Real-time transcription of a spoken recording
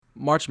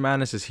March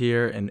Madness is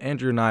here, and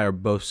Andrew and I are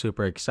both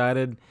super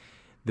excited.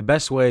 The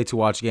best way to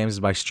watch games is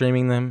by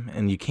streaming them,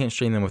 and you can't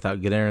stream them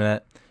without good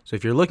internet. So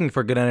if you're looking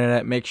for good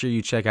internet, make sure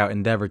you check out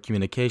Endeavor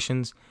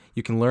Communications.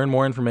 You can learn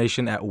more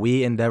information at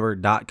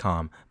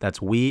weendeavor.com. That's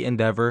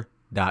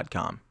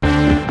weendeavor.com.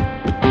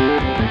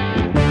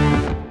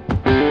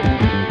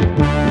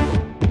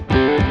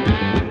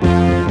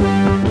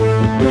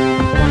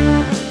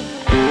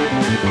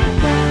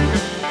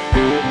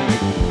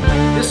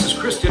 This is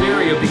Chris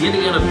Denari of the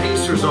Indiana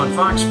Pacers on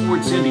Fox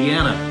Sports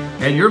Indiana,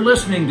 and you're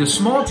listening to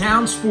Small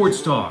Town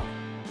Sports Talk.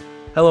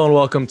 Hello and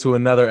welcome to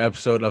another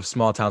episode of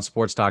Small Town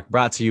Sports Talk,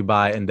 brought to you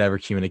by Endeavor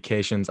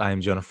Communications. I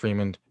am Jonah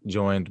Freeman,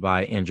 joined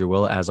by Andrew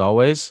Willa, as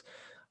always.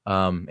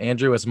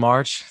 Andrew, it's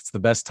March. It's the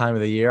best time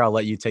of the year. I'll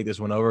let you take this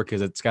one over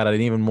because it's got an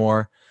even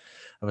more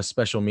of a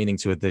special meaning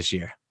to it this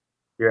year.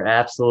 You're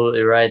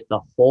absolutely right.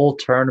 The whole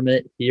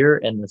tournament here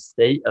in the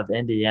state of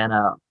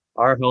Indiana,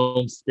 our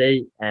home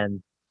state,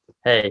 and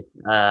hey,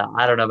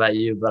 I don't know about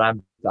you, but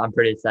I'm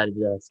pretty excited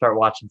to start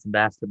watching some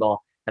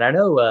basketball. And I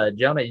know,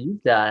 Jonah,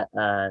 you've got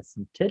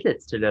some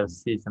tickets to go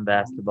see some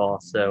basketball.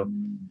 So,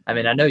 I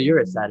mean, I know you're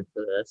excited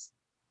for this.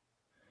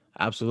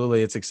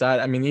 Absolutely, it's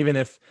exciting. I mean, even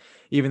if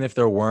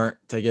there weren't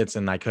tickets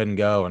and I couldn't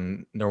go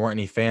and there weren't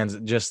any fans,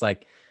 just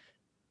like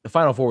the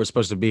Final Four was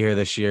supposed to be here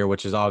this year,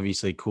 which is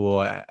obviously cool.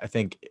 I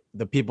think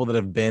the people that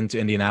have been to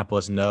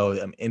Indianapolis know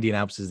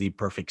Indianapolis is the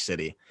perfect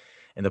city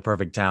and the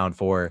perfect town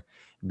for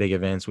big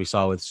events. We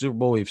saw with Super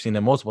Bowl. We've seen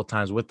it multiple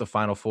times with the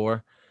Final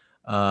Four.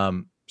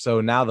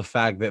 So now the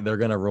fact that they're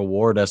going to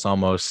reward us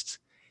almost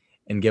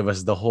and give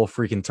us the whole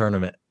freaking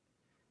tournament,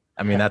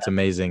 I mean, that's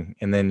amazing.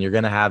 And then you're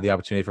going to have the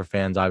opportunity for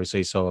fans,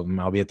 obviously. So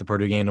I'll be at the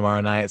Purdue game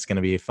tomorrow night. It's going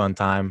to be a fun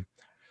time.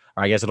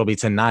 Or I guess it'll be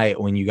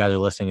tonight when you guys are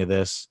listening to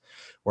this.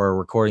 We're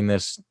recording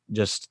this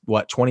just,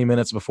 20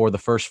 minutes before the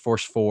first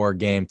four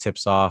game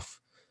tips off.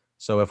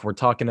 So if we're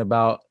talking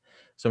about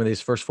some of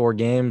these first four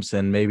games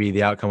and maybe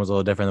the outcome was a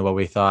little different than what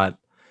we thought,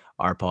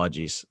 our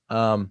apologies.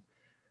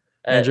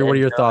 Andrew, what are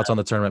your thoughts on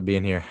the tournament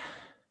being here?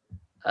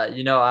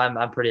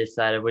 I'm pretty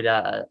excited. We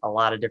got a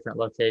lot of different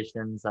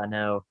locations. I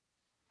know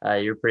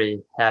you're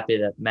pretty happy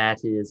that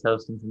Matty is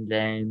hosting some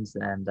games,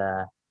 and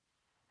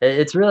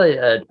it's really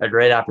a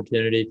great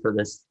opportunity for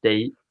the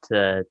state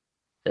to,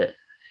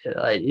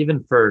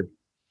 even for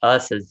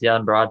us as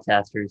young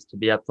broadcasters, to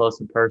be up close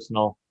and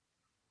personal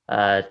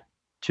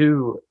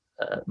to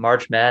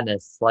March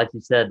Madness. Like you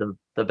said,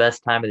 the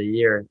best time of the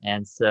year,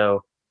 and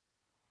so.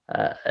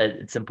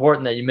 It's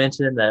important that you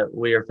mentioned that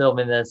we are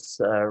filming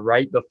this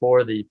right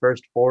before the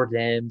first four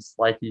games,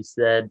 like you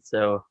said.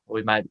 So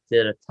we might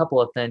did a couple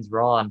of things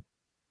wrong,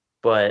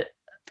 but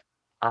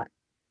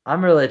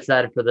I'm really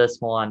excited for this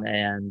one,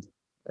 and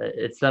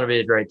it's going to be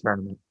a great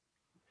tournament.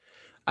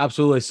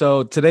 Absolutely.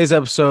 So today's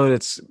episode,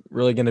 it's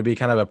really going to be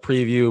kind of a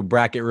preview,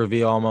 bracket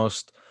reveal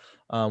almost.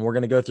 We're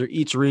going to go through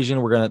each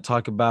region. We're going to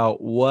talk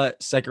about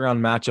what second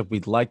round matchup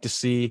we'd like to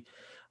see.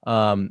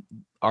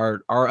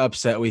 Our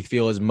upset we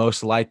feel is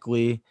most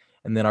likely,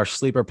 and then our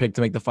sleeper pick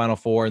to make the Final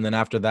Four. And then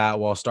after that,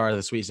 we'll start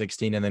the Sweet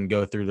 16 and then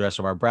go through the rest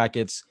of our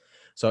brackets.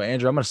 So,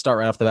 Andrew, I'm going to start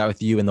right off the bat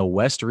with you in the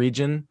West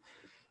region.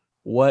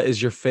 What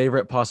is your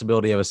favorite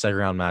possibility of a second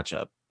round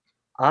matchup?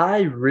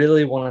 I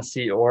really want to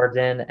see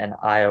Oregon and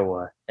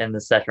Iowa in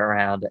the second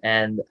round.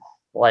 And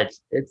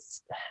that's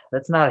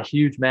not a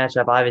huge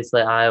matchup.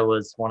 Obviously,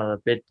 Iowa's one of the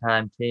big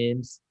time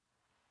teams.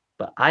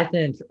 But I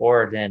think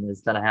Oregon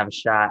is going to have a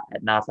shot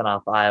at knocking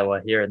off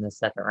Iowa here in the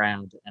second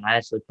round. And I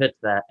actually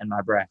picked that in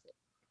my bracket.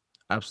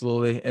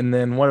 Absolutely. And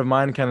then one of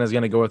mine kind of is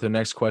going to go with the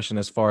next question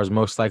as far as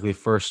most likely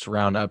first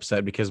round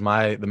upset, because the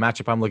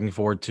matchup I'm looking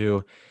forward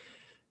to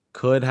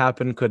could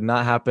happen, could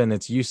not happen.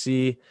 It's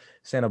UC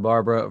Santa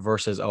Barbara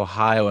versus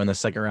Ohio in the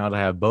second round. I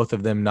have both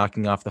of them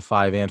knocking off the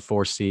 5 and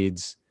 4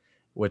 seeds,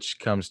 which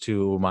comes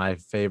to my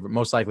favorite,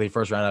 most likely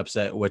first round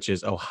upset, which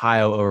is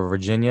Ohio over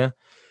Virginia.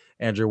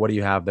 Andrew, what do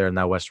you have there in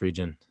that West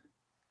region?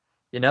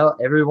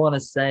 Everyone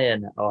is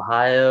saying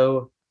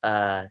Ohio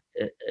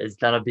is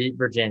going to beat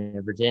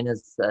Virginia.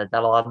 Virginia's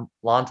got a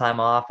long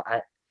time off.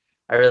 I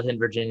really think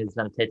Virginia is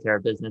going to take care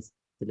of business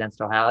against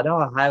Ohio. I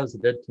know Ohio's a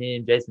good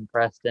team. Jason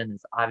Preston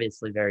is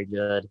obviously very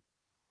good.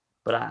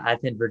 But I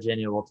think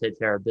Virginia will take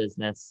care of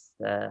business.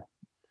 They've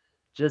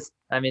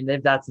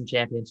got some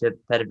championship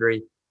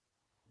pedigree.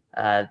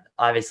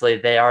 Obviously,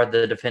 they are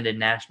the defending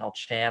national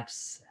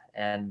champs,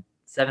 and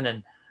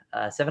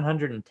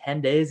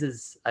 710 days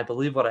is, I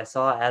believe, what I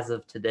saw as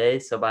of today.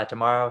 So by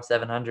tomorrow,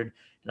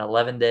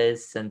 711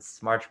 days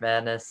since March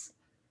Madness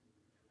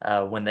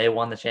when they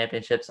won the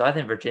championship. So I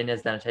think Virginia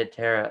is going to take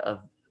care of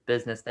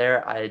business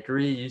there. I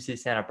agree UC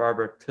Santa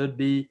Barbara could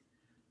be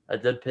a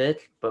good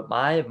pick, but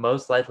my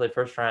most likely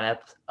first round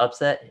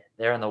upset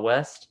there in the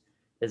West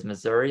is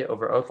Missouri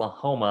over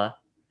Oklahoma,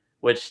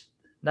 which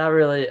not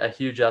really a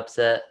huge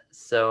upset.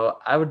 So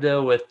I would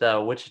go with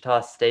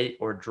Wichita State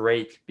or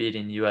Drake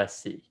beating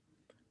USC.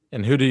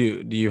 And who do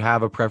you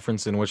have a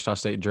preference in Wichita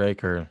State,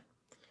 Drake, or?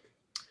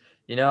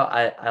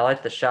 I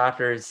like the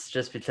Shockers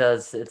just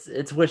because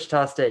it's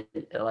Wichita State.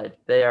 Like,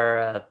 they are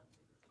a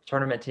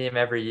tournament team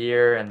every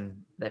year, and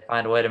they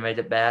find a way to make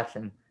it back,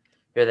 and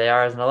here they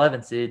are as an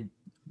 11 seed.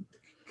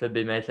 Could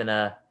be making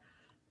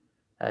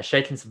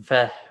shaking some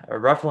or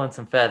ruffling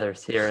some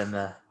feathers here in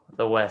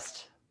the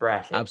West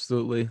bracket.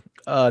 Absolutely.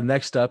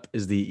 Next up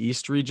is the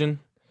East region,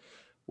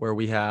 where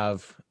we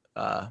have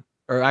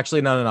or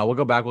actually no. We'll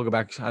go back.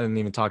 I didn't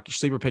even talk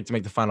sleeper pick to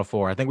make the Final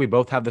Four. I think we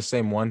both have the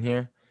same one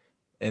here,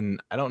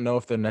 and I don't know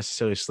if they're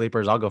necessarily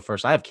sleepers. I'll go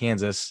first. I have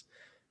Kansas,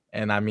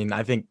 and I mean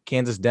I think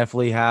Kansas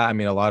definitely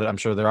I'm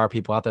sure there are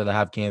people out there that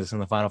have Kansas in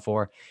the Final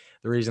Four.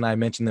 The reason I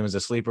mentioned them as a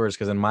sleeper is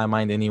because in my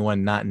mind,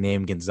 anyone not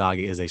named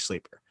Gonzaga is a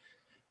sleeper.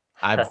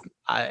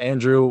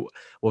 Andrew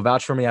will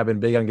vouch for me. I've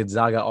been big on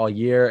Gonzaga all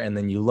year, and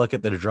then you look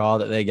at the draw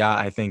that they got.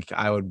 I think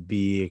I would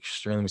be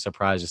extremely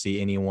surprised to see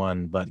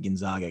anyone but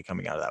Gonzaga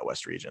coming out of that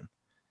West region.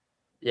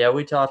 Yeah,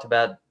 we talked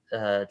about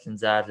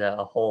Gonzaga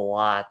a whole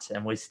lot,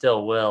 and we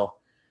still will.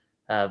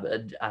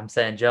 I'm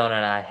saying Jonah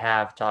and I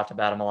have talked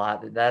about him a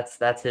lot.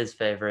 That's his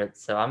favorite.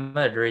 So I'm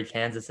gonna agree.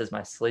 Kansas is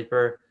my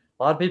sleeper.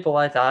 A lot of people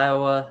like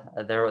Iowa.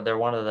 They're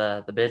one of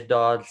the big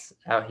dogs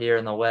out here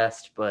in the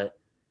West, but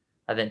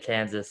I think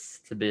Kansas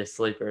to be a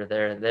sleeper.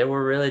 They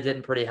were really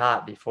getting pretty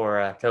hot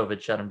before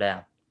COVID shut them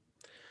down.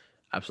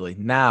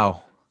 Absolutely.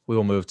 Now we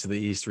will move to the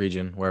East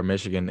region where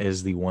Michigan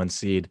is the 1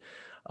 seed.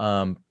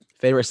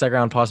 Favorite second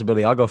round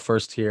possibility. I'll go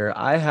first here.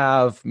 I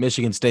have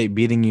Michigan State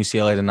beating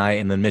UCLA tonight,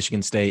 and then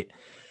Michigan State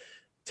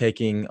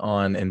taking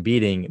on and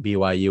beating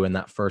BYU in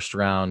that first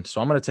round. So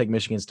I'm going to take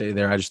Michigan State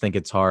there. I just think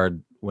it's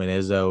hard when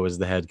Izzo is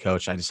the head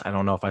coach. I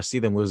don't know if I see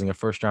them losing a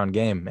first round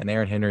game. And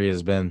Aaron Henry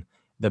has been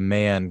the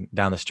man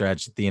down the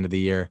stretch at the end of the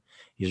year.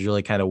 He's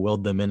really kind of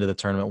willed them into the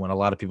tournament when a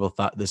lot of people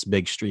thought this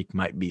big streak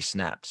might be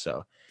snapped.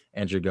 So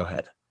Andrew, go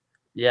ahead.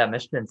 Yeah,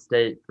 Michigan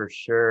State for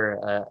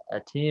sure. A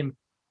team,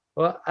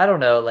 well, I don't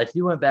know. Like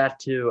you went back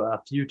to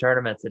a few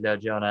tournaments ago,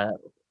 Jonah.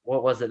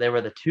 What was it? They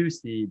were the 2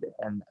 seed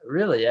and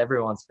really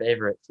everyone's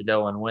favorite to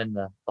go and win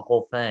the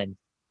whole thing.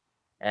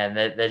 And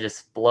they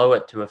just blow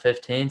it to a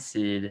 15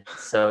 seed.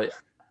 So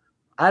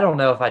I don't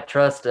know if I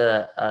trust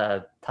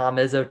a Tom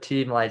Izzo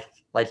team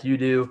like you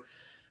do.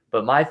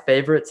 But my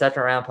favorite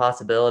second round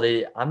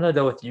possibility, I'm going to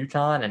go with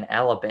Utah and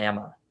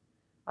Alabama.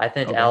 I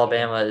think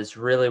Alabama is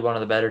really one of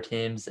the better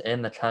teams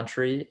in the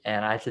country,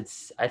 and I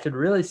could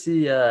really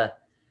see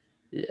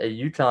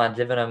Utah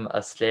giving them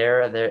a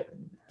scare. They're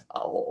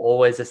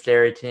always a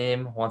scary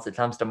team once it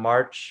comes to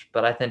March,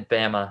 but I think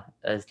Bama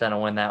is going to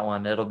win that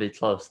one. It'll be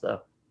close,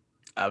 though.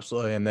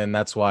 Absolutely. And then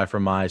that's why for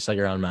my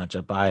second round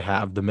matchup, I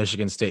have the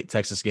Michigan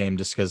State-Texas game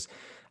just because,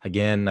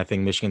 again, I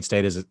think Michigan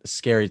State is a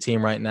scary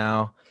team right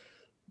now.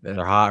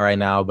 They're hot right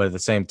now, but at the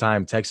same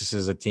time, Texas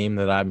is a team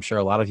that I'm sure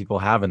a lot of people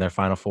have in their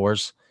Final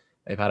Fours.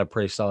 They've had a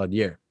pretty solid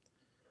year.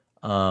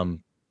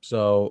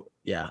 So,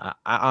 yeah,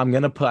 I'm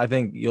going to put – I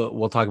think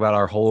we'll talk about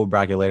our whole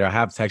bracket later. I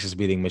have Texas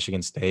beating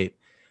Michigan State,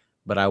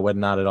 but I would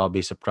not at all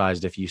be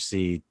surprised if you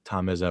see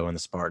Tom Izzo and the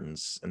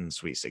Spartans in the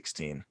Sweet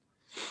 16.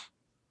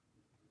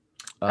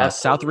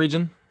 South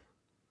region?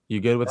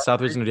 You good with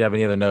South region, or do you have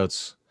any other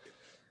notes?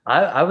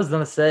 I was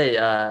going to say,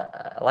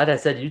 like I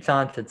said,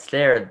 Utah could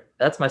stare.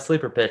 That's my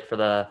sleeper pick for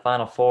the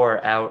Final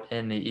Four out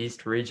in the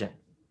East region.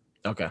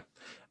 Okay.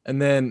 And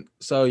then,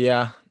 so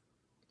yeah,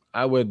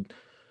 I would,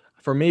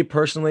 for me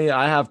personally,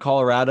 I have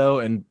Colorado,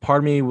 and part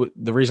of me,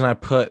 the reason I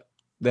put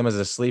them as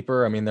a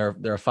sleeper, I mean,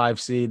 they're a 5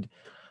 seed.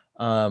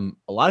 A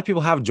lot of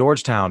people have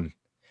Georgetown.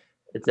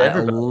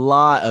 A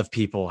lot of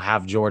people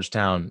have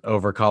Georgetown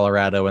over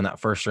Colorado in that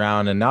first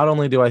round. And not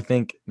only do I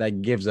think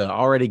that gives an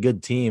already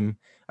good team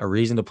a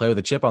reason to play with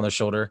a chip on their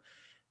shoulder,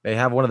 they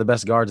have one of the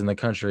best guards in the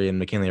country in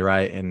McKinley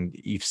Wright. And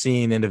you've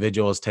seen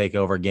individuals take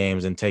over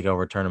games and take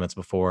over tournaments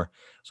before.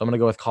 So I'm going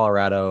to go with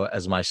Colorado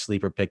as my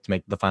sleeper pick to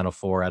make the Final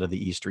Four out of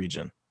the East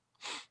region.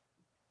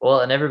 Well,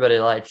 and everybody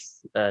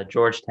likes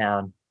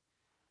Georgetown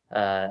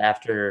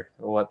after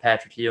what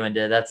Patrick Ewing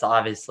did. That's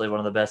obviously one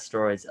of the best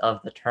stories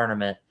of the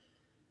tournament.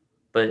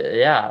 But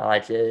yeah,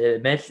 like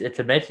it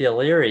could make you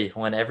leery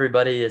when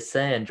everybody is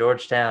saying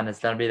Georgetown is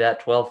going to be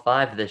that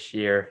 12-5 this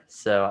year.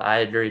 So I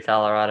agree,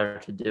 Colorado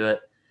to do it.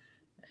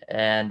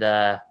 And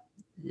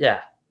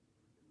yeah.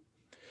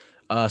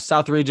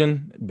 South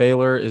region,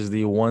 Baylor is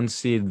the 1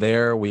 seed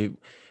there. We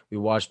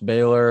watched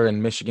Baylor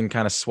and Michigan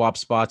kind of swap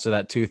spots of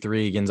that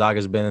 2-3.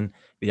 Gonzaga's been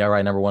the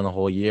outright number 1 the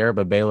whole year,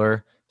 but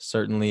Baylor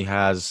certainly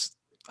has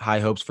high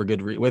hopes for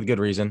with good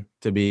reason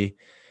to be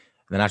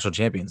the national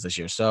champions this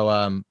year.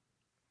 So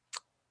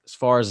as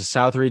far as the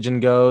South region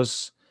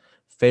goes,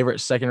 favorite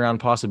second round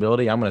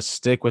possibility, I'm going to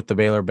stick with the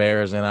Baylor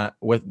Bears and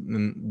with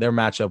their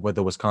matchup with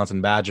the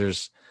Wisconsin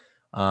Badgers.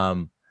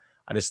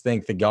 I just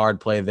think the guard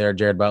play there,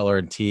 Jared Butler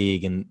and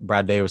Teague and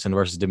Brad Davison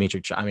versus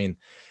Dimitri. I mean,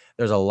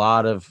 there's a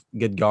lot of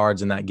good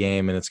guards in that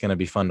game, and it's going to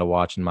be fun to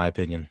watch, in my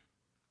opinion.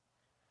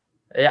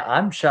 Yeah,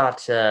 I'm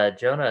shocked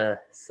Jonah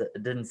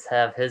didn't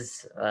have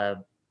his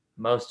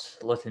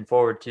most looking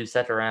forward to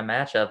second round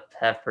matchup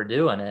have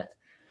Purdue in it.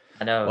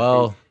 I know.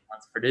 Well,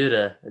 Purdue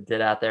to get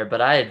out there,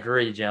 but I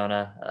agree,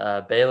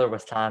 Jonah. Baylor,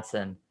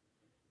 Wisconsin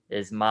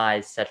is my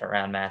second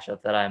round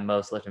matchup that I'm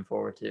most looking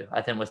forward to.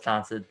 I think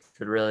Wisconsin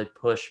could really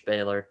push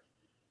Baylor.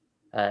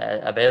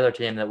 a Baylor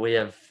team that we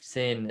have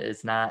seen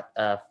is not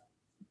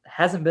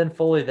hasn't been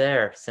fully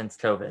there since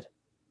COVID.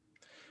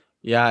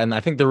 Yeah, and I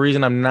think the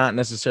reason I'm not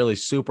necessarily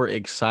super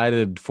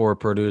excited for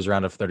Purdue's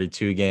round of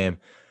 32 game,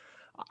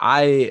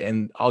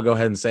 I'll go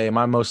ahead and say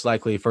my most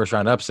likely first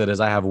round upset is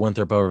I have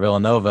Winthrop over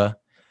Villanova.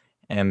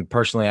 And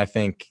personally, I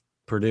think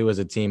Purdue is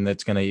a team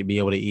that's going to be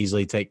able to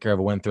easily take care of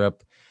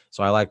Winthrop.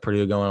 So I like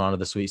Purdue going on to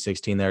the Sweet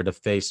 16 there to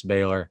face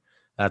Baylor.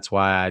 That's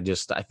why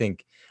I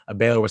think a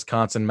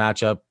Baylor-Wisconsin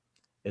matchup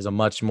is a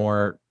much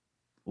more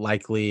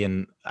likely,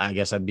 and I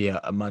guess that'd be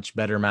a much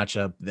better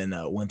matchup than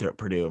a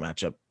Winthrop-Purdue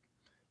matchup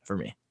for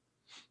me.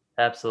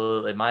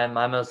 Absolutely. My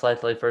most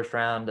likely first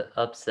round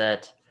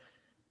upset.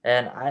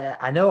 And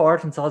I know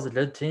Arkansas is a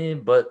good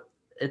team, but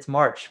it's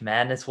March.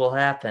 Madness will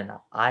happen.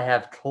 I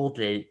have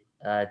Colgate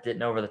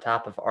getting over the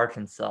top of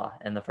Arkansas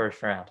in the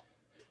first round.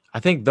 I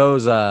think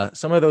those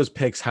some of those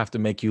picks have to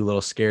make you a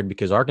little scared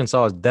because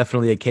Arkansas is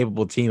definitely a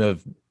capable team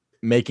of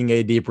making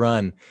a deep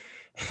run.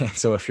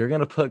 So if you're going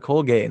to put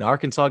Colgate and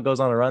Arkansas goes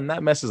on a run,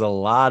 that messes a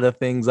lot of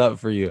things up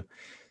for you.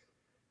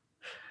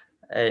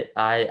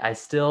 I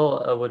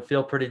still would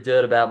feel pretty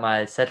good about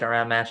my second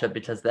round matchup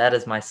because that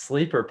is my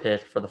sleeper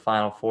pick for the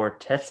Final Four,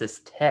 Texas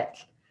Tech,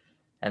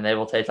 and they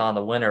will take on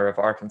the winner of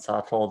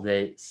Arkansas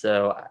Colgate.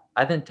 So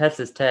I think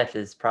Texas Tech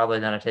is probably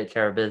going to take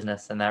care of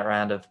business in that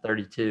round of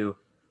 32,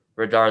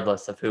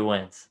 regardless of who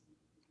wins.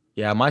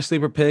 Yeah, my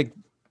sleeper pick,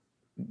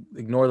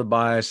 ignore the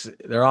bias.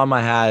 They're on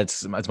my hat.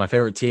 It's my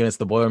favorite team. It's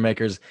the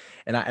Boilermakers.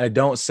 And I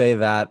don't say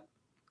that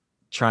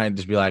trying to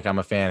just be like, I'm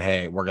a fan.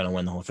 Hey, we're going to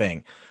win the whole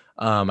thing.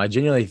 I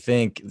genuinely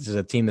think this is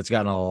a team that's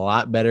gotten a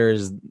lot better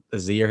as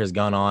the year has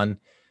gone on.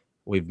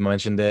 We've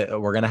mentioned it.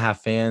 We're going to have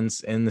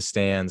fans in the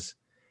stands.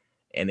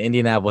 And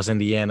Indianapolis,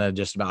 Indiana,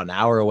 just about an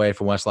hour away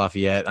from West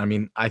Lafayette. I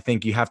mean, I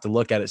think you have to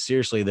look at it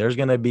seriously. There's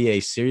going to be a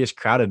serious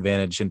crowd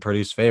advantage in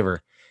Purdue's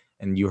favor.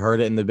 And you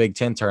heard it in the Big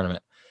Ten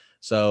tournament.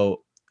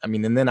 So, I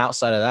mean, and then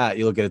outside of that,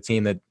 you look at a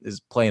team that is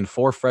playing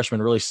 4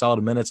 freshmen really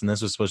solid minutes, and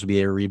this was supposed to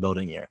be a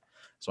rebuilding year.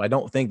 So I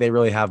don't think they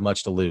really have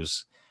much to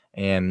lose.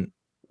 And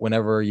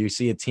whenever you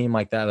see a team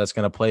like that that's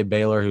going to play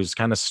Baylor, who's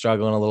kind of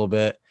struggling a little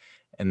bit,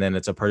 and then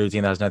it's a Purdue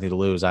team that has nothing to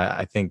lose,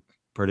 I think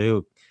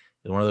Purdue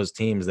is one of those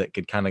teams that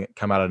could kind of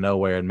come out of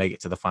nowhere and make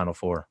it to the Final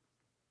Four.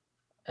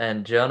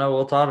 And Jonah,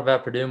 we'll talk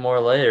about Purdue more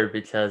later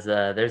because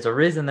there's a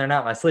reason they're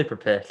not my sleeper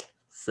pick.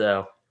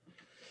 So,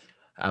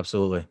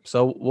 absolutely.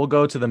 So we'll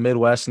go to the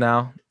Midwest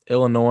now.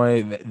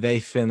 Illinois, they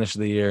finished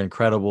the year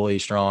incredibly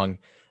strong.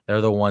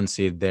 They're the 1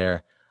 seed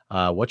there.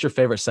 What's your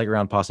favorite second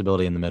round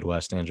possibility in the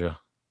Midwest, Andrew?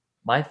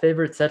 My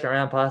favorite second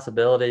round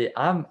possibility,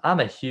 I'm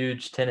a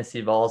huge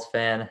Tennessee Vols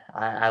fan.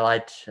 I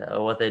liked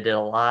what they did a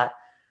lot,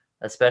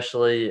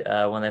 especially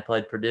when they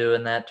played Purdue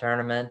in that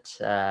tournament.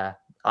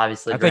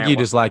 Obviously, I think you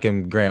just like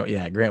him, Grant.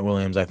 Yeah, Grant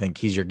Williams. I think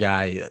he's your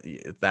guy.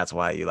 That's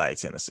why you like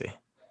Tennessee.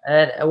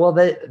 And well,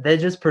 they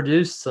just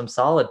produced some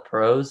solid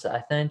pros, I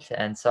think,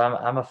 and so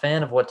I'm a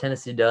fan of what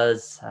Tennessee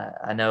does.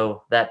 I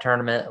know that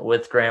tournament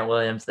with Grant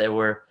Williams, they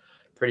were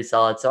pretty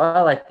solid, so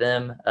I like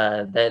them.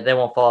 They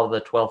won't fall to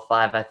the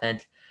 12-5, I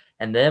think.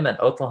 And them and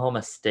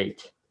Oklahoma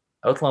State.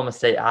 Oklahoma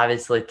State,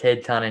 obviously,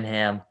 Cade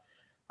Cunningham.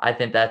 I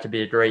think that could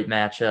be a great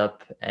matchup,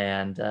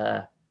 and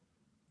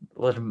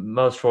looking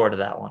most forward to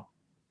that one.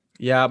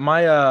 Yeah,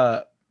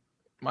 my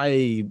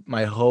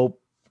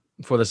hope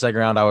for the second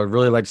round, I would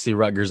really like to see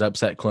Rutgers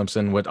upset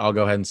Clemson, which I'll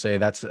go ahead and say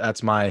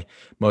that's my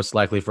most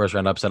likely first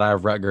round upset. I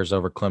have Rutgers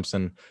over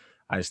Clemson.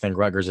 I just think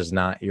Rutgers is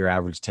not your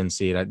average 10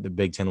 seed. The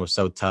Big Ten was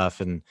so tough.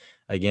 And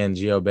again,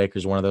 Geo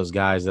Baker's one of those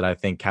guys that I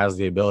think has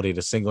the ability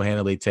to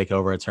single-handedly take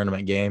over a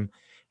tournament game.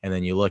 And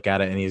then you look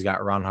at it and he's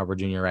got Ron Harper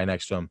Jr. right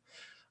next to him.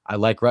 I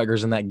like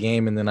Rutgers in that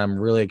game. And then I'm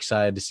really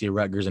excited to see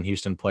Rutgers and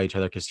Houston play each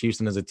other because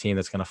Houston is a team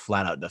that's going to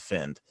flat out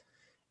defend.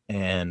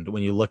 And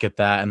when you look at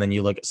that and then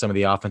you look at some of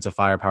the offensive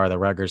firepower that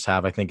Rutgers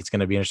have, I think it's going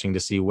to be interesting to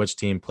see which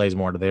team plays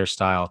more to their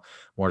style,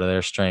 more to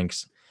their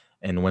strengths,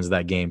 and wins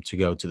that game to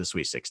go to the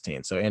Sweet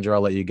 16. So, Andrew, I'll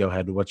let you go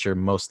ahead. What's your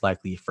most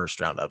likely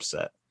first-round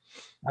upset?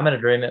 I'm in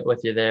agreement with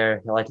you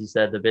there. Like you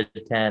said, the Big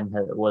Ten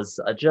was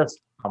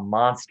just a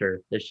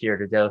monster this year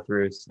to go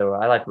through. So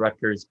I like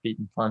Rutgers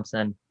beating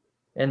Clemson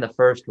in the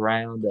first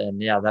round.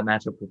 And, yeah, that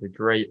matchup would be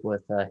great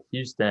with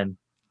Houston.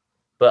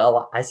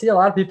 But I see a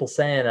lot of people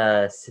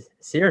saying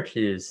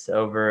Syracuse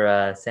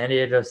over San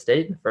Diego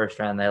State in the first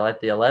round. They like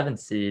the 11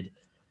 seed.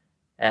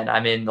 And,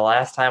 I mean, the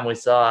last time we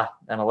saw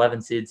an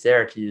 11 seed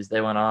Syracuse, they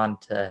went on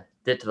to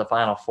get to the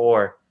Final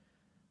Four.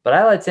 But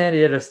I like San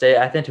Diego State.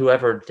 I think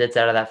whoever gets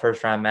out of that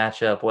first-round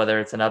matchup, whether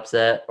it's an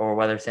upset or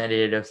whether San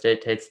Diego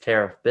State takes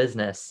care of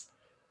business,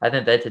 I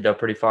think they could go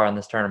pretty far in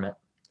this tournament.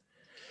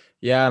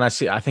 Yeah, and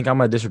I think I'm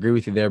going to disagree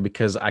with you there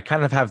because I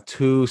kind of have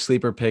 2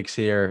 sleeper picks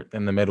here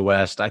in the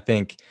Midwest. I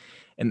think –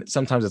 and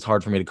sometimes it's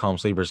hard for me to call them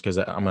sleepers because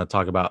I'm going to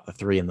talk about the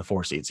 3 and the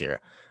 4 seeds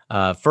here.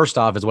 First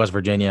off is West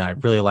Virginia. I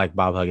really like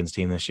Bob Huggins'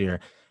 team this year.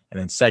 And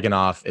then second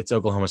off, it's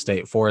Oklahoma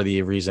State for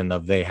the reason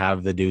of they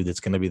have the dude that's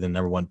going to be the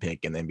number 1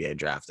 pick in the NBA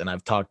draft. And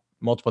I've talked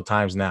multiple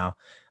times now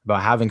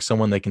about having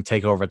someone that can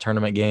take over a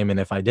tournament game. And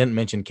if I didn't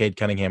mention Cade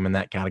Cunningham in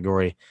that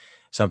category,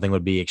 something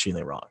would be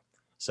extremely wrong.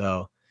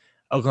 So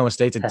Oklahoma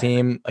State's a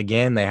team,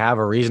 again, they have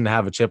a reason to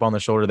have a chip on their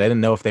shoulder. They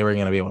didn't know if they were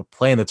going to be able to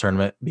play in the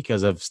tournament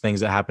because of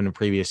things that happened in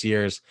previous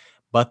years,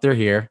 but they're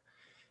here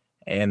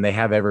and they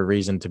have every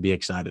reason to be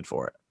excited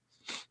for it.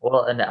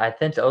 Well, and I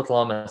think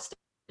Oklahoma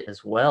State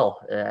as well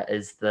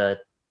is the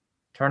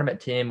tournament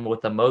team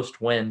with the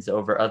most wins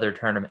over other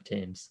tournament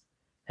teams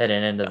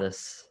heading into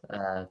this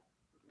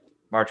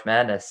March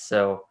Madness.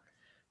 So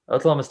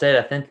Oklahoma State,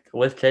 I think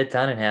with Cade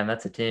Cunningham,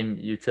 that's a team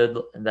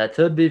that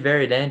could be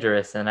very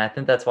dangerous, and I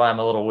think that's why I'm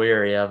a little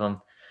weary of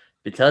them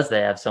because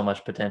they have so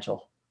much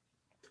potential.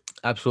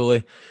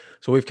 Absolutely.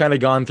 So we've kind of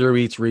gone through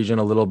each region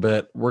a little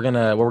bit. What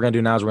we're gonna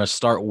do now is we're gonna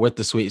start with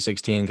the Sweet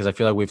 16 because I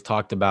feel like we've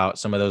talked about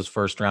some of those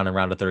first round and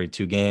round of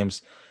 32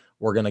 games.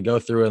 We're gonna go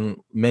through and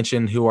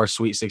mention who our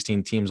Sweet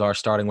 16 teams are,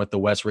 starting with the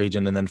West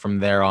region, and then from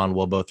there on,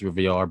 we'll both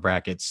reveal our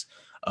brackets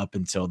up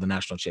until the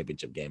national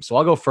championship game. So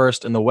I'll go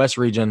first in the West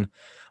region.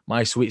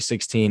 My Sweet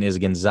 16 is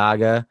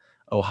Gonzaga,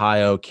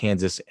 Ohio,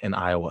 Kansas, and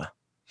Iowa.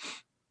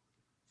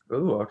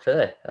 Ooh,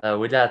 okay.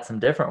 We got some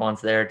different ones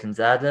there.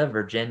 Gonzaga,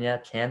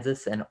 Virginia,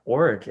 Kansas, and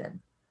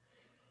Oregon.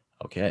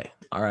 Okay.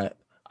 All right.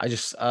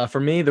 For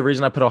me, the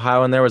reason I put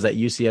Ohio in there was that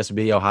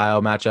UCSB Ohio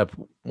matchup.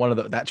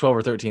 That 12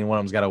 or 13, one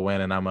of them's got to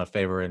win, and I'm a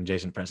favor in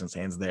Jason Preston's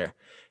hands there.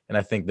 And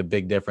I think the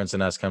big difference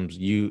in us comes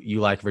you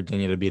like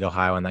Virginia to beat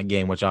Ohio in that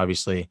game, which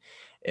obviously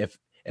if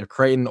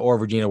Creighton or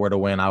Virginia were to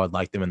win, I would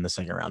like them in the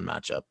second round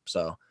matchup.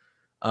 So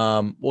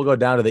we'll go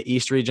down to the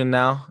East region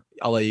now.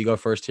 I'll let you go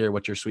first here.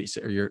 What's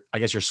your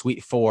your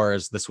Sweet 4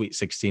 is the Sweet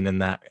 16 in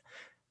that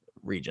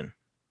region.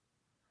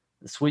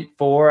 The Sweet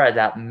 4, I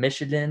got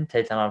Michigan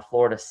taking on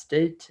Florida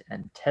State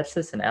and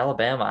Texas and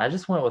Alabama. I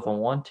just went with a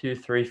 1, 2,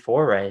 3,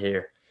 4 right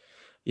here.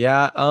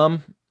 Yeah,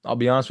 I'll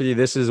be honest with you.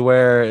 This is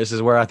where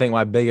I think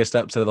my biggest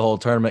upset of the whole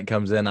tournament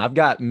comes in. I've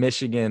got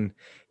Michigan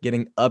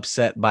getting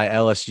upset by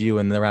LSU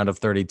in the round of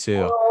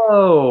 32.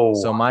 Oh,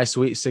 so my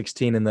Sweet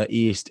 16 in the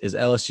East is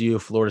LSU,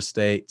 Florida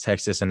State,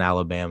 Texas, and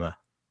Alabama.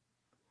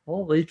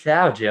 Holy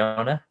cow,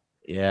 Jonah.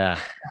 Yeah.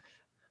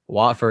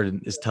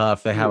 Watford is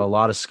tough. They have a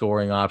lot of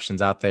scoring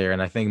options out there.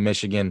 And I think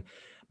Michigan's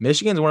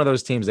one of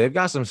those teams. They've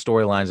got some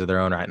storylines of their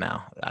own right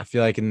now. I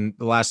feel like in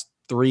the last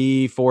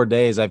 3-4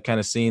 days, I've kind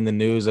of seen the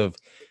news of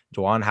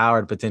Juwan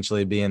Howard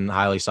potentially being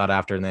highly sought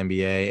after in the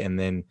NBA. And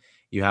then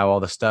you have all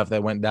the stuff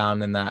that went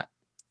down in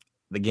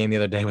the game the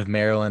other day with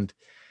Maryland.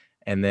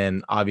 And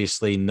then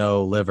obviously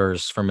no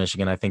Livers for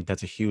Michigan. I think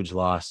that's a huge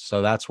loss.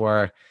 So that's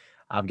where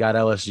I've got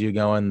LSU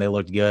going. They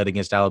looked good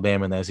against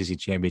Alabama in the SEC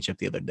championship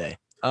the other day.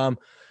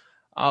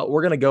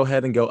 We're going to go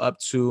ahead and go up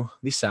to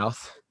the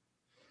South.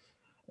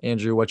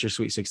 Andrew, what's your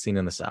Sweet 16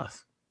 in the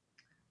South?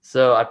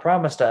 So I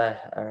promised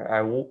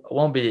I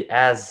won't be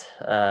as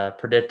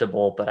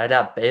predictable, but I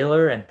got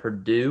Baylor and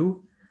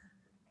Purdue,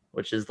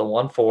 which is the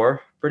 1-4,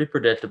 pretty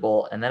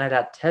predictable. And then I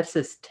got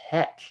Texas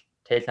Tech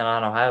taking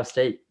on Ohio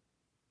State.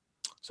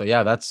 So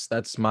yeah,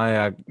 that's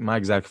my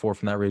exact 4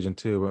 from that region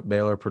too.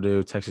 Baylor,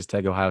 Purdue, Texas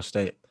Tech, Ohio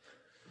State.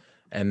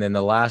 And then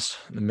the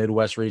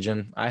Midwest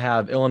region, I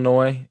have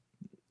Illinois,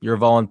 your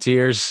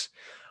Volunteers,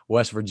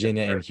 West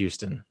Virginia, and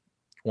Houston.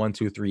 1,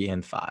 2, 3,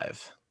 and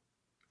 5.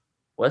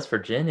 West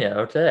Virginia.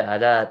 Okay. I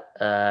got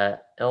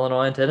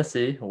Illinois and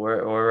Tennessee.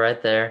 We're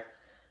right there.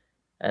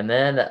 And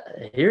then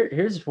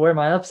here's where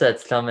my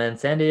upsets come in.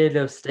 San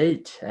Diego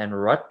State and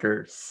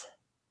Rutgers.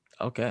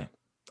 Okay.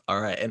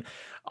 All right. And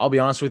I'll be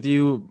honest with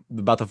you,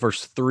 about the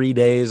first 3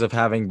 days of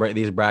having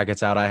these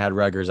brackets out, I had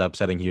Rutgers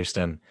upsetting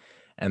Houston.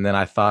 And then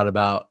I thought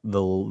about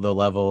the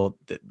level,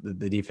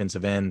 the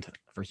defensive end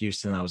for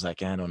Houston. I was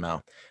like, I don't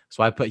know.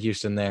 So I put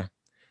Houston there.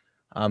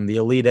 The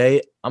Elite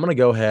Eight, I'm going to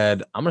go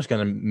ahead. I'm just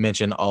going to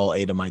mention all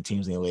 8 of my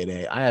teams in the Elite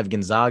Eight. I have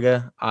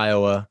Gonzaga,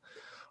 Iowa,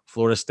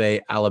 Florida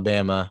State,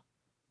 Alabama,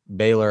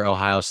 Baylor,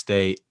 Ohio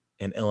State,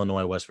 and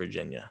Illinois, West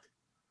Virginia.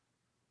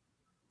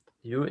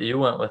 You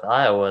went with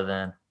Iowa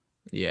then.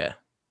 Yeah.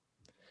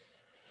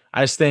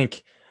 I just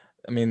think,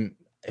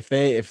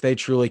 if they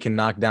truly can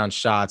knock down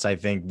shots, I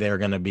think they're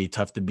going to be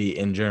tough to beat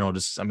in general.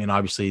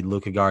 Obviously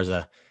Luka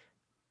Garza,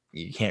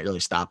 you can't really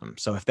stop him.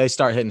 So if they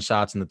start hitting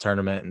shots in the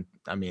tournament,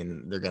 they're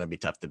going to be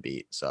tough to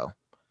beat. So.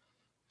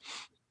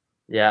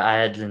 Yeah, I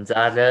had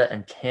Gonzaga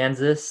and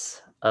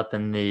Kansas up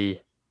in the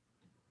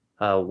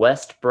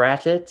West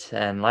bracket.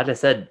 And like I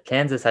said,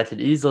 Kansas, I could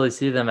easily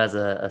see them as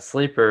a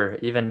sleeper,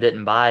 even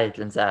didn't buy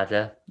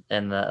Gonzaga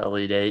in the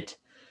Elite Eight.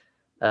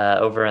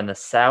 Over in the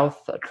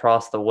South,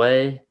 across the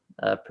way,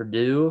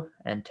 Purdue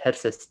and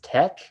Texas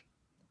Tech,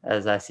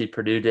 as I see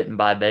Purdue didn't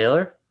buy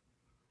Baylor.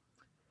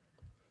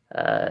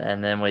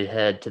 And then we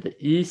head to the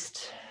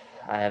East.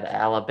 I have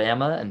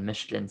Alabama and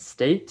Michigan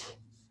State.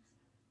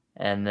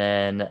 And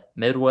then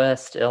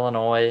Midwest,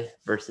 Illinois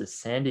versus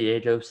San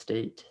Diego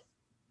State.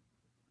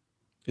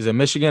 Is it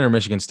Michigan or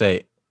Michigan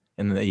State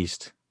in the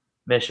East?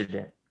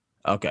 Michigan.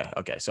 Okay.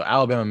 So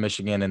Alabama,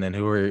 Michigan, and then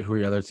who are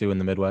your other 2 in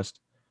the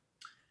Midwest?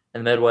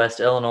 In the Midwest,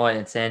 Illinois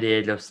and San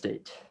Diego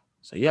State.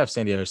 So you have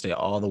San Diego State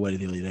all the way to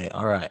the Elite Eight.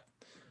 All right.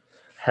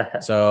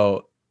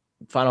 So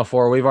Final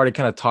 4, we've already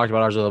kind of talked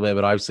about ours a little bit,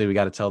 but obviously we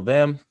got to tell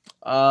them.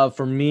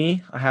 For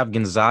me, I have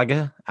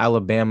Gonzaga,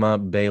 Alabama,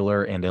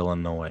 Baylor, and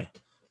Illinois.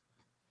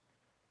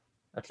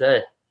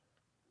 Okay,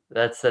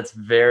 that's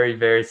very,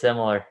 very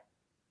similar,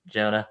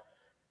 Jonah.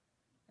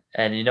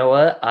 And you know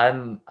what?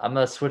 I'm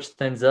gonna switch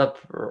things up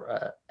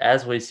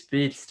as we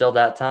speak. Still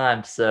that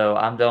time, so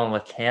I'm going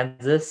with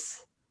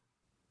Kansas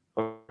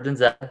or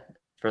Gonzaga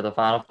for the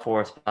Final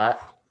Four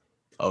spot.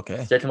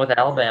 Okay. Sticking with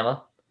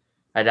Alabama,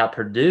 I got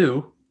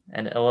Purdue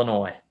and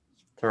Illinois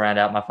to round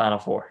out my Final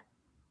Four.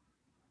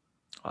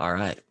 All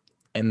right.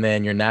 And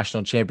then your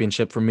national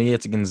championship for me,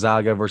 it's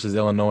Gonzaga versus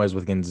Illinois,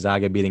 with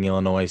Gonzaga beating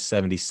Illinois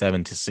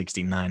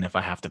 77-69 if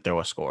I have to throw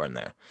a score in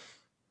there.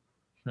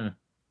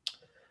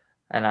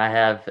 And I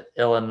have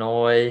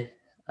Illinois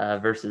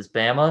versus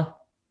Bama,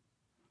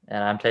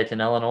 and I'm taking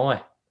Illinois.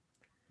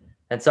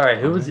 And sorry,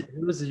 who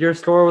was your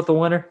score with the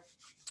winner?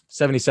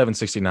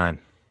 77-69.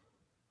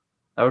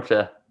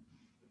 Okay.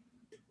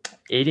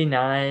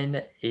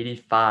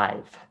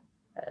 89-85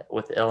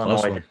 with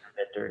Illinois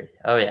victory.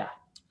 Oh yeah.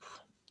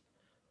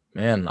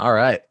 Man, all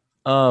right.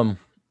 The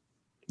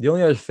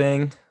only other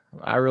thing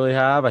I really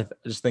have, I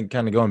just think,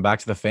 kind of going back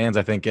to the fans,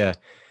 I think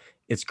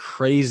it's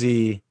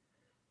crazy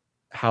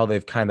how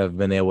they've kind of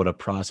been able to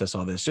process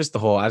all this. Just the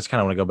whole, I just kind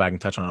of want to go back and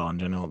touch on it all in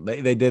general.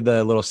 They did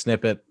the little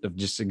snippet of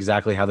just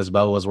exactly how this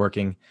bubble is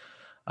working.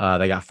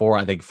 They got four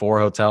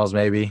hotels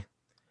maybe,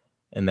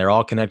 and they're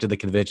all connected to the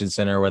convention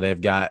center where they've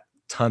got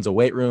tons of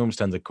weight rooms,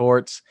 tons of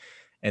courts.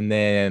 And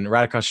then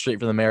right across the street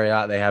from the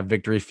Marriott, they have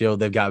Victory Field.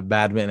 They've got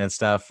badminton and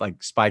stuff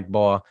like spike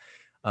ball.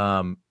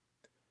 Andrew,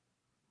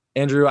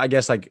 I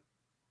guess, like,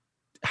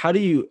 how do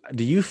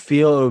you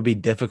feel it would be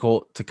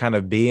difficult to kind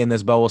of be in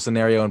this bubble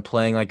scenario and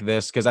playing like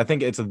this? Because I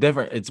think it's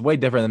way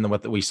different than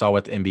what we saw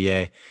with the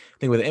NBA. I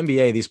think with the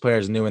NBA, these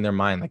players knew in their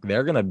mind, like,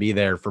 they're going to be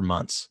there for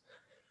months.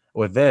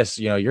 With this,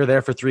 you're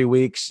there for 3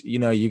 weeks, you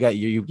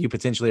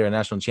potentially are a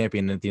national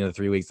champion at the end of the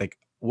 3 weeks. Like,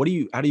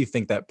 how do you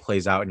think that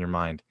plays out in your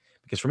mind?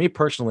 Because for me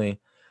personally,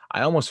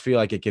 I almost feel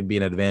like it could be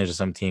an advantage to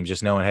some teams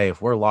just knowing, hey, if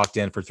we're locked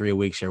in for 3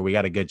 weeks here, we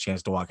got a good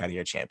chance to walk out of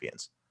here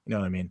champions. You know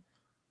what I mean?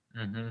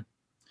 Mm-hmm.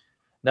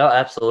 No,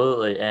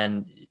 absolutely.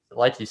 And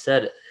like you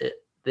said,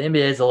 the NBA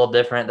is a little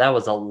different. That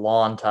was a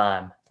long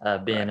time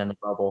being in the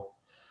bubble.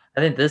 I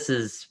think this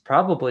is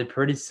probably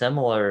pretty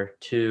similar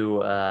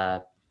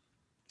to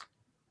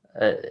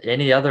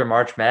any other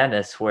March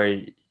Madness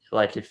where,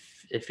 like,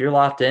 if you're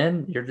locked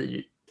in,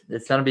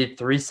 it's going to be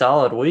 3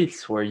 solid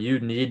weeks where you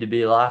need to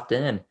be locked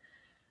in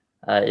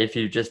if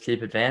you just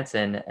keep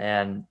advancing.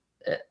 And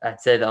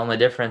I'd say the only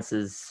difference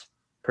is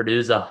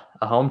Purdue's a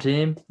home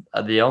team,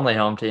 the only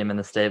home team in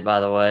the state, by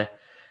the way.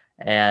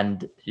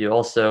 And you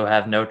also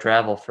have no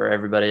travel for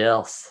everybody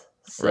else.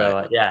 So,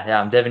 right. Yeah,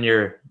 I'm giving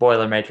your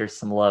Boilermakers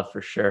some love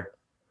for sure.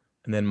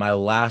 And then my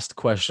last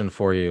question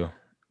for you.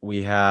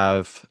 We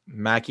have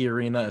Mackey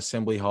Arena,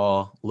 Assembly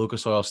Hall,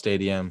 Lucas Oil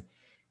Stadium,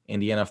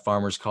 Indiana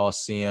Farmers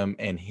Coliseum,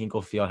 and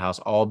Hinkle Fieldhouse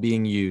all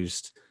being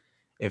used.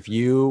 If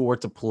you were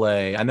to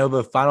play, I know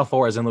the Final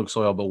Four is in Lucas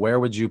Oil, but where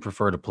would you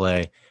prefer to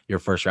play your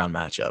first round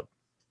matchup?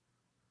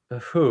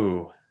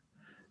 Ooh.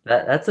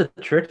 That's a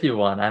tricky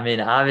one. I mean,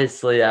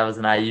 obviously, I was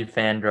an IU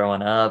fan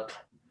growing up.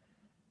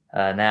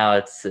 Now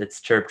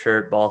it's chirp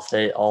chirp Ball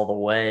State all the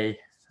way.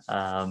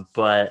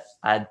 But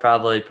I'd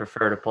probably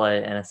prefer to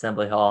play in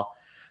Assembly Hall.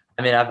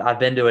 I mean, I've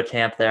been to a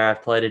camp there.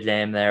 I've played a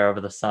game there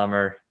over the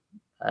summer.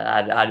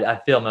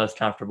 I feel most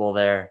comfortable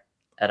there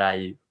at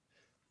IU.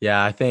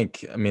 Yeah, I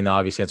think, the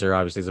obvious answer,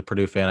 obviously, as a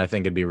Purdue fan, I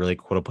think it'd be really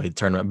cool to play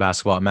tournament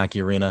basketball at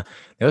Mackey Arena.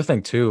 The other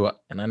thing, too,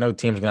 and I know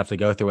teams are going to have to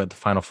go through it, the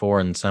Final Four,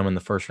 and some in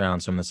the first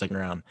round, some in the second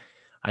round.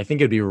 I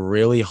think it'd be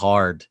really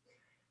hard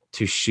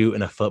to shoot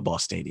in a football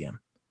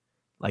stadium.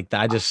 Like,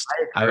 that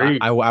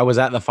I was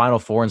at the Final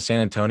Four in San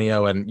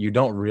Antonio, and you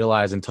don't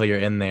realize until you're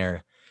in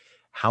there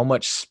how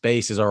much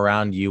space is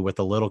around you with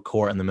a little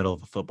court in the middle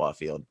of a football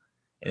field.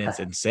 And it's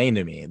insane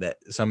to me that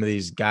some of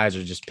these guys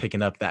are just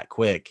picking up that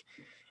quick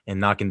and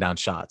knocking down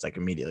shots like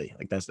immediately.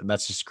 Like,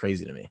 that's just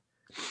crazy to me.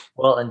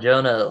 Well, and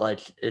Jonah,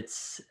 like,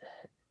 it's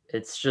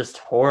just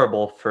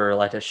horrible for,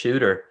 like, a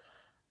shooter.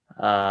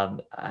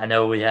 I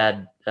know we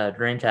had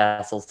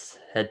Greencastle's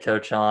head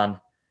coach on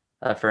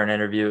for an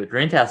interview.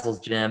 Greencastle's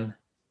gym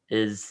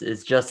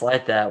is just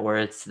like that,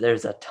 where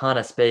there's a ton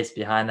of space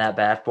behind that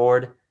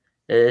backboard.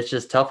 It's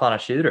just tough on a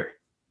shooter.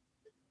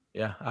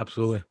 Yeah,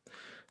 absolutely.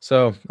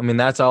 So,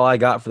 that's all I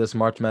got for this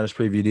March Madness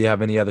preview. Do you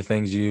have any other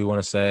things you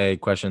want to say,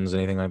 questions,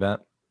 anything like that?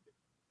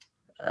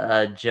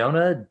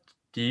 Jonah,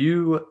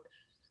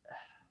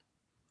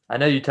 I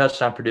know you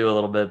touched on Purdue a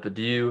little bit, but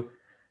do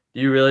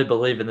you really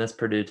believe in this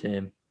Purdue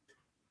team?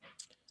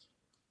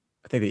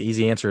 I think the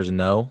easy answer is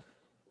no.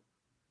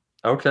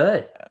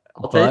 Okay.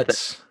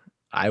 But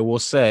I will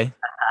say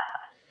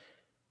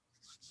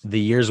the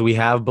years we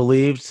have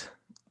believed,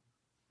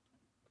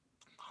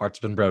 heart's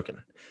been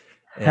broken.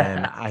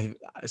 And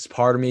as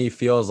part of me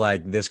feels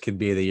like this could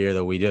be the year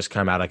that we just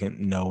come out of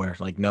nowhere.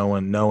 Like, no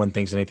one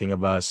thinks anything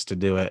of us to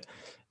do it.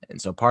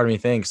 And so part of me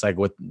thinks, like,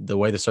 with the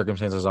way the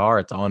circumstances are,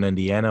 it's all in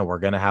Indiana. We're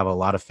going to have a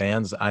lot of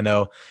fans. I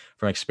know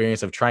from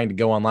experience of trying to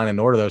go online and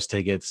order those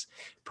tickets,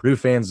 Purdue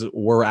fans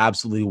were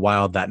absolutely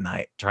wild that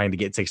night trying to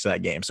get tickets to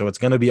that game. So it's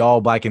going to be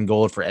all black and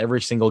gold for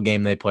every single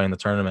game they play in the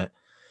tournament.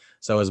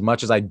 So as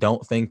much as I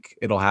don't think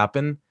it'll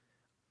happen,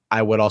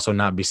 I would also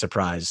not be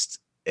surprised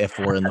if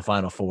we're in the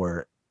Final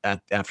Four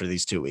after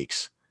these 2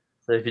 weeks.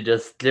 So if you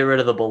just get rid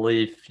of the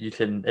belief,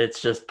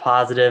 it's just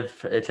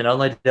positive. It can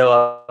only go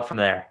up from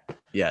there.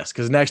 Yes,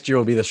 because next year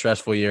will be the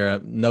stressful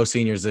year. No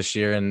seniors this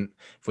year. And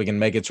if we can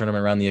make a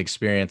tournament around the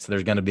experience,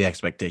 there's going to be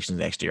expectations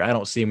next year. I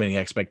don't see many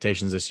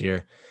expectations this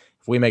year.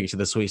 If we make it to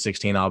the Sweet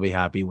 16, I'll be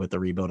happy with the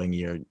rebuilding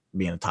year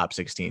being a top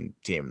 16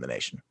 team in the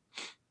nation.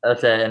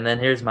 Okay, and then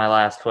here's my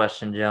last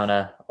question,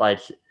 Jonah. Like,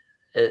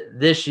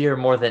 this year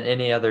more than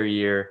any other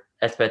year,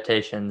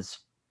 expectations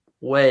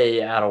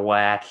way out of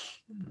whack.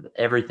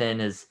 Everything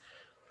is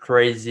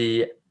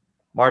crazy.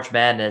 March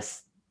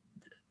Madness,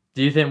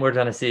 do you think we're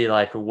going to see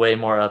like way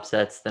more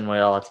upsets than we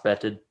all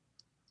expected?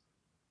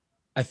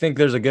 I think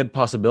there's a good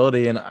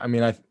possibility, and I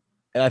mean,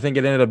 I think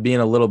it ended up being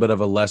a little bit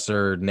of a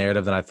lesser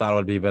narrative than I thought it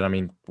would be. But I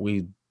mean,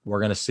 we're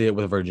going to see it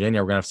with Virginia.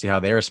 We're going to have to see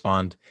how they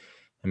respond.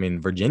 I mean,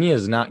 Virginia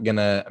is not going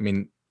to. I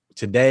mean,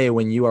 today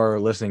when you are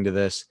listening to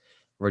this,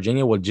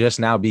 Virginia will just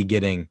now be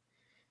getting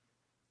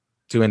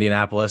to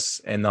Indianapolis,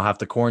 and they'll have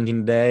to quarantine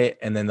today,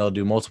 and then they'll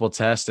do multiple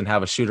tests and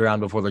have a shoot around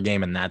before their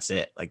game, and that's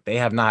it. Like, they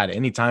have not had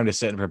any time to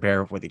sit and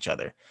prepare with each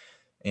other.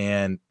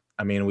 And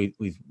I mean, we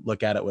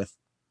look at it with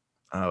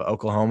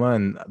Oklahoma,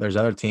 and there's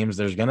other teams.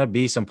 There's going to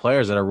be some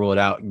players that are ruled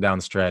out down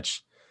the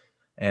stretch,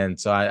 and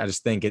so I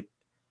just think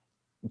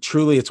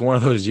it's one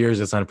of those years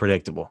that's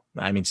unpredictable.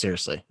 I mean,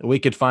 seriously, we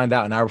could find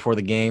out an hour before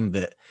the game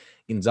that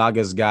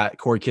Gonzaga's got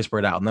Corey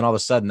Kispert out, and then all of a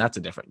sudden that's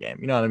a different game.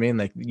 You know what I mean?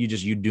 Like, you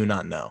do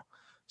not know.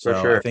 So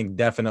For sure. I think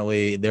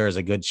definitely there is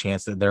a good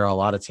chance that there are a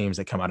lot of teams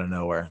that come out of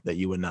nowhere that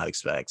you would not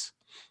expect.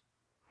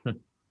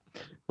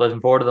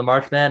 Looking forward to the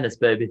March Madness,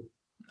 baby.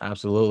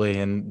 Absolutely.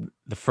 And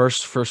the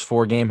first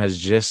 4 game has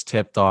just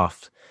tipped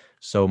off.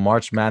 So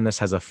March Madness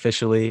has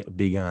officially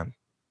begun.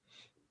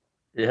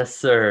 Yes,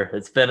 sir.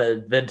 It's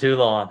been too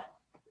long.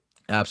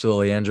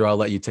 Absolutely. Andrew, I'll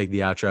let you take the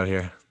outro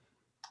here.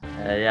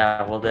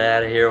 Yeah, we'll get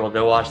out of here. We'll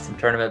go watch some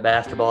tournament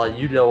basketball.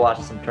 You go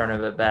watch some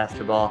tournament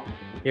basketball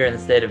here in the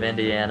state of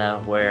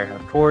Indiana, where,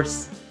 of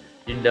course,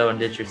 you can go and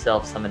get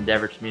yourself some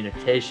Endeavor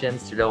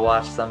Communications to go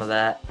watch some of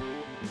that.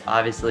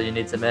 Obviously, you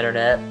need some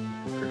internet.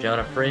 For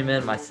Jonah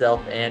Freeman,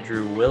 myself,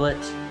 Andrew Willett,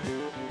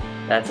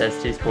 that's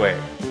ST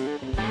Squared.